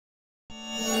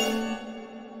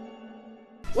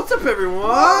What's up, everyone?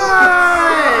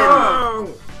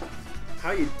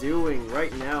 How you doing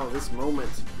right now, this moment?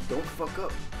 Don't fuck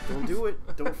up. Don't do it.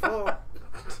 Don't fall.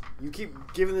 You keep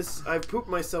giving this I poop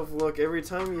myself look every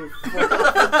time you fall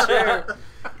off the chair.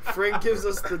 Frank gives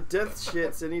us the death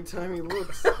shits anytime he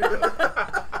looks.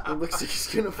 It looks like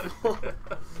he's gonna fall.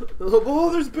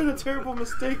 Oh, there's been a terrible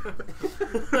mistake.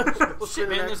 Well, shit,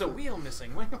 man, there's a wheel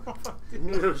missing. No,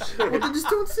 shit. Well, then just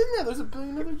don't sit in there. There's a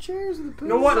billion other chairs in the pool.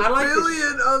 You know what? I like a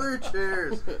billion other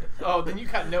chairs. Oh, then you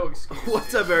got no excuse.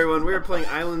 What's up, everyone? We are playing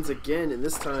Islands again, and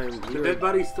this time the dead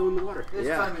body's still in the water. This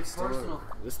time it's personal.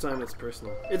 This time it's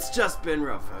personal. It's just been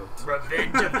rough out.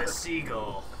 Revenge of the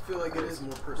Seagull. I feel like it is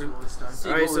more personal this time.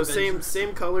 Alright, so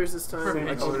same colors this time.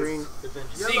 Like green.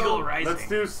 Seagull rising. Let's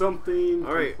do something.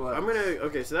 Alright, I'm gonna.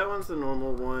 Okay, so that one's the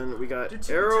normal one. We got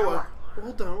Arrow.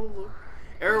 Hold on, look.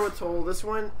 Arrow Atoll. This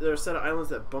one, there's a set of islands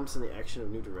that bumps in the action of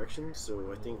new directions.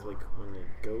 So I think like when they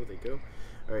go, they go.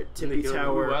 Alright, Tippy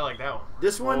Tower. Ooh, I like that one.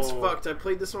 This one's fucked. I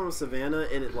played this one with Savannah,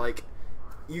 and it like.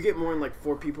 You get more than like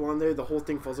 4 people on there, the whole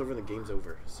thing falls over and the game's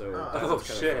over. So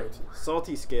shit.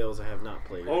 Salty Scales I have not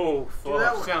played. Oh fuck.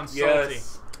 That sounds salty.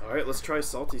 Alright, let's try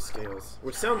Salty Scales.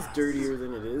 Which sounds dirtier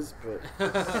than it is, but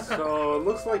so it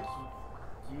looks like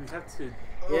you have to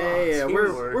yeah,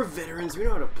 we're veterans, we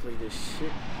know how to play this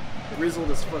shit.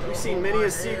 Grizzled as fuck. We've seen many a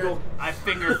seagull. I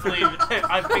finger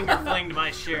flinged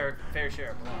my fair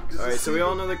share of blocks. Alright, so we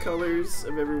all know the colors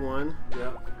of everyone.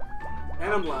 Yeah. And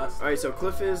I'm last. Alright, so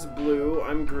Cliff is blue,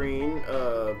 I'm green,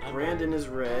 Brandon is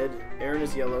red, Aaron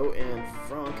is yellow, and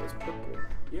Frank is purple.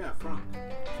 Yeah, Frank.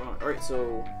 Alright,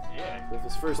 so Cliff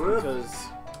is first because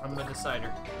I'm the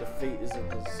decider. The fate is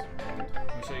in his hand.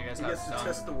 Let me show you guys he how gets it's to done.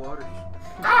 test the waters.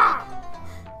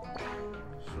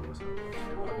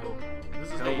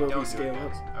 This is How how you will we don't scale do it.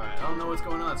 up? Alright, I don't know what's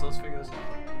going on, so let's figure this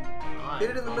out. Hit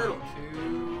it in the middle. To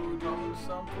do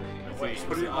something. Wait, You're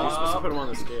supposed to put him on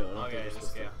the scale. I don't Okay, think it's you're the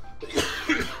supposed scale.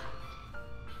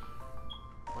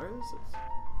 Why is this?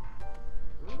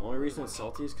 The only reason it's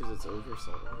salty is because it's over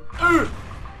salt water.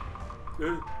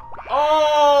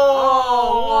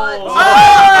 Oh! What?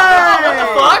 What the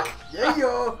fuck? Yeah,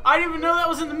 yo. I didn't even know that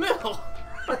was in the middle.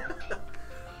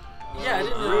 Yeah, I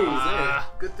didn't know.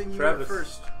 Good thing you Travis. went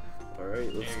first.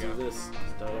 Alright, let's do this.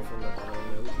 Start off from the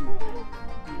bottom.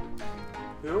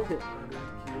 Nope.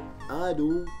 I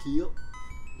don't kill.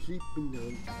 Sleeping on the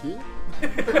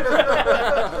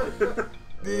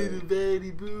little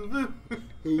fatty boo boo.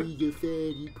 Hey, the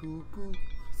fatty poo poo.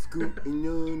 Scooting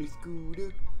on a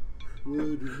scooter.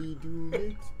 What do we do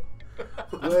next?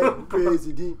 White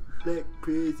president, black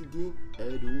president. I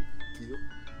don't kill.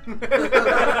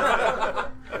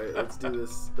 Alright, let's do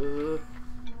this. The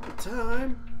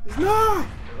time is now!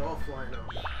 They're all flying out.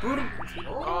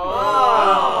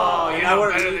 Oh, you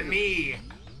know better than me.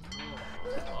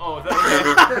 Oh,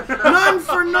 that None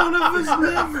for none of us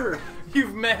never!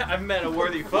 I've met a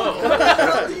worthy foe. We're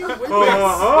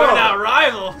We're now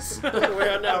rivals.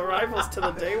 We're now rivals to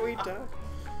the day we die.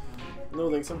 No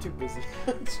thanks, I'm too busy.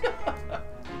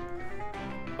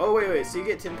 Oh wait, so you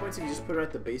get 10 points if you just put it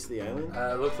at the base of the island?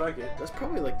 Looks like it. That's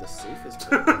probably like the safest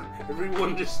one.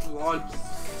 Everyone just launched.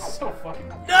 So fucking.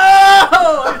 No!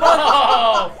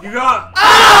 Oh! You got.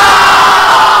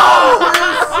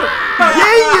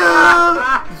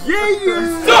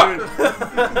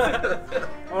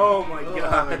 Oh my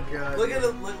god. Look at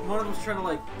it. One of them's trying to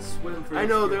like swim for. I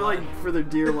know, they're like for their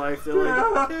dear life. They're like,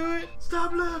 don't do it.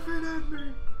 Stop laughing at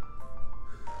me.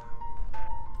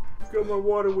 Got my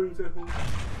water wings at home.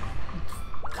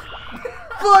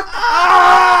 Fuck!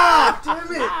 Ah!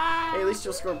 Damn it! Hey, at least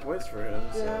you'll score points for him.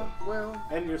 So. Yeah, well.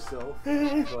 And yourself.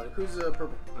 But who's purple?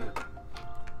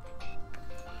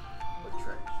 What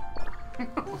trash?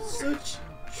 Such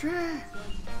trash.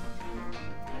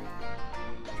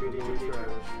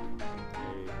 Trash.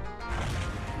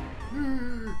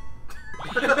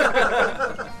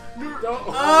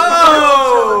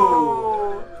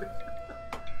 Oh!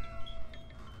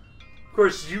 Of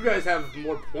course, you guys have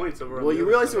more points over. Well, you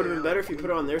realize it would have been better if you put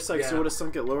it on their side, because it would have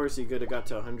sunk it lower, so you could have got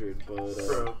to 100. But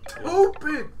Bro.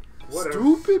 Stupid! Whatever.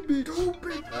 Stupid bitch.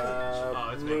 Stupid!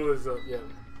 It's blue is up. Yeah.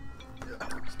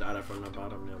 Started from the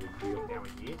bottom. Now we do. There we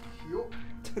go. Yup.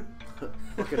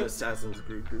 Fucking Assassin's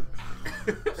Creed group.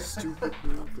 Stupid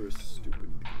move for a stupid.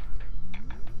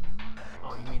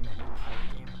 Oh, you mean that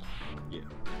pirate game? Yeah,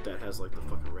 that has like the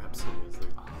fucking rap song. Is there?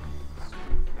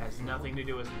 Has nothing to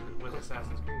do with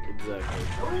Assassin's Creed. Exactly.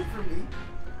 Only for me.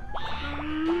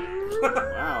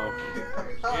 Wow.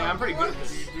 Yeah, I'm pretty good at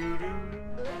this.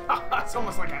 It's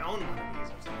almost like I own one of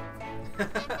these or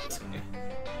something.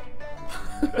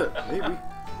 Maybe.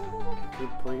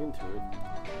 Could play into it.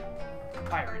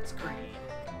 Pirates Creed.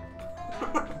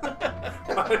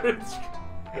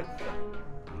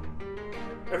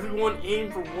 Everyone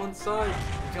aim for one side.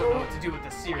 I don't know what to do with the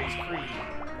series creed.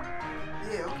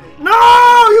 Yeah, okay.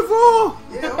 No, you fool!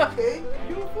 Yeah, okay.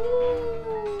 You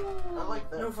fool! I like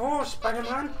that. No for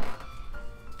Spider-Man.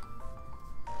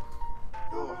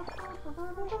 Oh.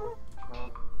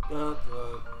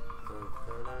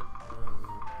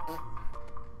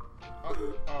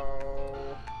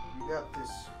 Uh-oh. You got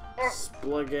this.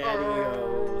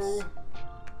 Splagadios.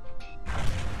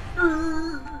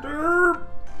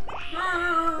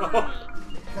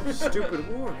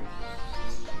 Stupid war.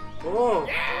 Oh.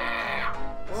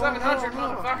 700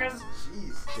 motherfuckers.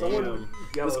 Jeez. Damn.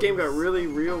 This game got really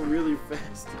real, really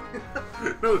fast.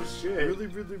 No shit. Really,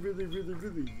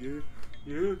 yeah.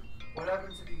 Yeah. What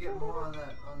happens if you get more on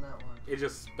that one? It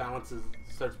just starts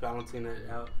balancing it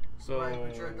out. So Right,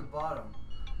 but you're at the bottom.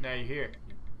 now you're here.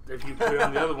 If you put it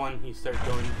on the other one, you start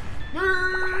going. What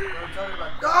I'm talking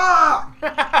about. Ah!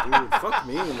 Dude, fuck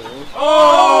me, man.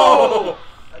 Oh!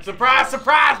 Surprise,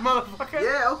 surprise, motherfucker!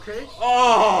 Yeah, okay.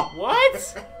 Oh! What?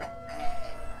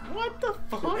 What the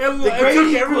fuck? The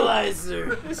great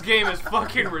equalizer. This game is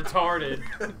fucking retarded.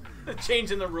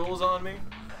 Changing the rules on me.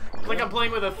 It's like I'm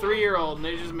playing with a 3-year-old and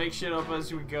they just make shit up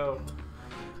as we go.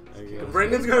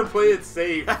 Brendan's gonna play it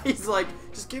safe. He's like,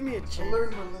 just give me a I chance.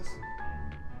 learned my lesson.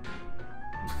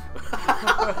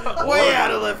 Way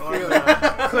out of left field.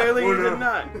 Clearly you did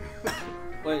not.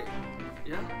 Wait.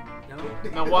 Yeah? No?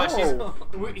 Now watch, Oh.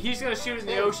 he's gonna shoot it in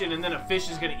the ocean and then a fish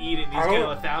is gonna eat it and he's getting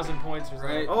 1,000 points or something.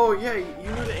 Right. Oh yeah, you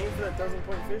knew to aim for that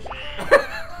 1,000-point fish.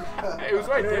 It was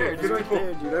right there. It's right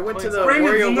there, dude. I went to the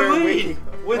Brendan's Wario in the Ware lead Wiki.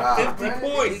 with Wow, 50 Brandon,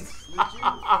 points. it's legit.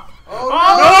 Oh,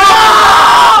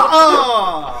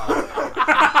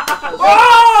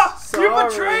 Oh! You Sorry.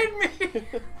 betrayed me!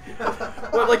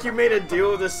 What, like you made a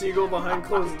deal with a seagull behind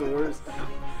closed doors?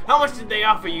 How much did they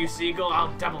offer you, Seagull?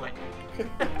 I'll double it.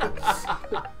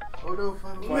 Oh no,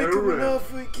 finally. Fire Make him red.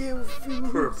 enough we can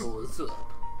food. Purple is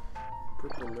up.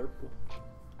 Purple nurple.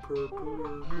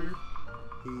 Purple.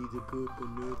 He's a purple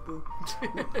nipple.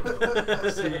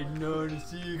 Sitting on a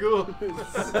seagull.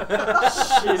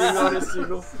 Shitting on a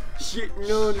seagull.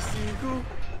 Shitting on a seagull.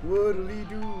 What'll he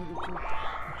do?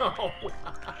 Oh.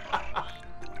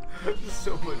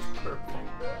 So much purple.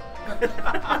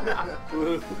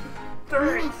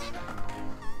 Thanks.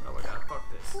 Oh my god, fuck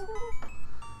this.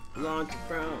 Launch your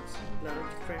frowns. Launch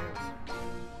your frowns.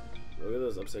 Look at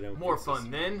those upside down More pieces. fun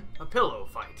than a pillow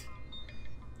fight.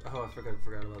 Oh, I forgot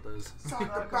about those. Sock and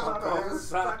boppers.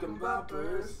 Sock and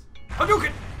boppers.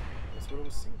 Hadouken! That's what I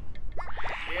was saying.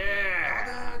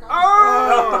 Yeah!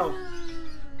 Oh!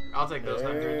 I'll take those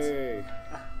hundreds. Hey.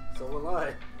 So will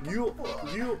I. You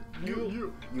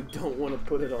don't want to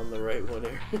put it on the right one,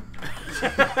 Aaron. Wait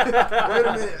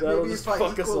a minute. That'll Maybe just if I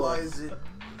fuck us equalize it.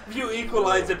 If you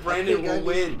equalize it, Brandon will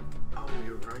win. Oh,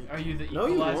 you're right. Are you the No,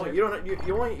 you equalizer?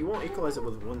 won't. You won't equalize it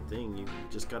with one thing. You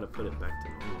just gotta put it back to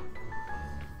normal.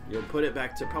 You'll put it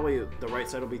back to probably the right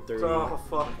side will be 30. Oh,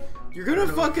 fuck. You're gonna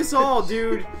fuck us all,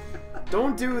 dude.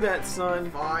 Don't do that, son.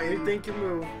 Fine. Rethink your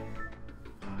move.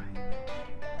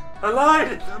 I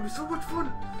lied! It's gonna be so much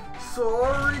fun.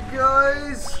 Sorry,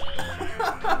 guys.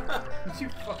 You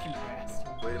fucking bastard.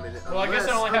 Wait a minute. Well, I guess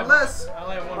I only have one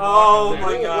Oh block in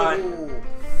my there. god.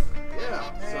 Yeah.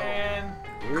 Man.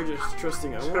 You're just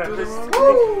trusting I won't do the wrong thing.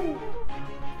 Woo!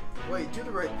 Wait, do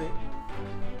the right thing.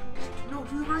 No,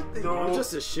 do the right thing. No. I'm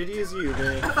just as shitty as you,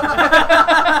 man.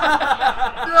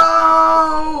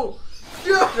 No!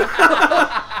 No!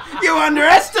 You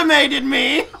underestimated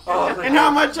me, Oh, and how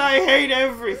much I hate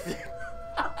everything.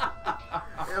 Yeah,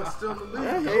 I'm still in the lead.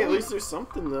 Yeah, hey, at least there's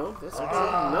something though. That's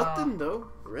nothing though.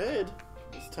 Red.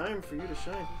 It's time for you to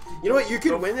shine. You know what? You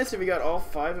could win this if you got all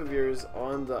 5 of yours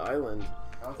on the island.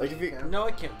 I don't Like think if you- can. No,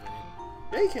 I can't win it.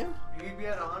 Yeah, you can. You'd be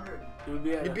at 100. It would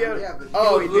be at You'd be at. Yeah, but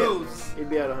Oh, he he'd would be lose. He'd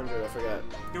be at 100. I forgot.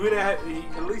 He would have,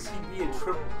 at least he'd be in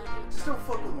triple. Just don't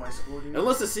fuck with my score, dude.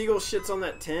 Unless the seagull shits on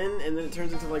that 10 and then it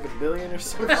turns into like 1 billion or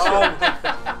something.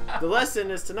 Oh. The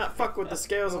lesson is to not fuck with the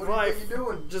scales of What are you life.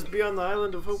 doing? Just be on the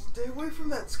island of hope. Stay away from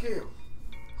that scale.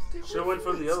 Stay away Should've went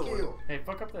from the that other one. scale. Hey,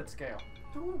 fuck up that scale.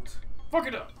 Don't. Fuck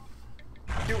it up.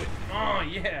 Do it. Oh,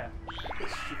 yeah.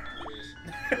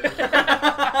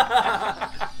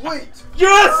 Wait.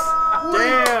 Yes!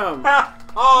 Damn!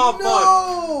 Oh, fuck.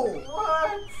 No!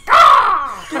 What?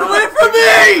 Get away from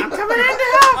me! I'm coming in to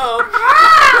help!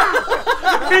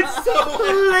 It's so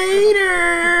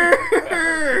Later!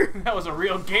 That was a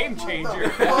real game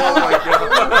changer. Oh my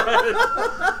god.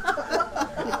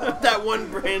 That one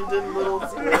Brandon little.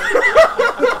 That's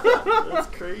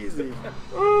crazy.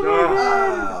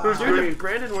 No. Who's Dude, green? did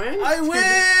Brandon win? I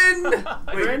win!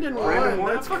 Brandon won.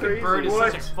 won? That's That fucking crazy. bird is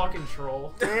What? such a fucking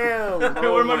troll. Damn. What am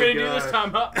I my gonna do God. this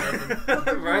time? Up.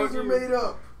 Nothing. Rules are made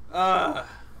up.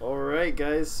 All right,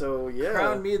 guys. So yeah.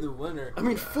 Crown me the winner. I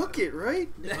mean, fuck it, right?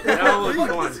 That was Fuck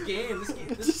fun. this game. This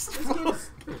game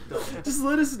is dumb. Just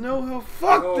let us know how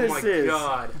fucked Oh this my is.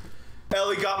 god.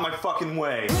 Ellie got my fucking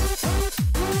way.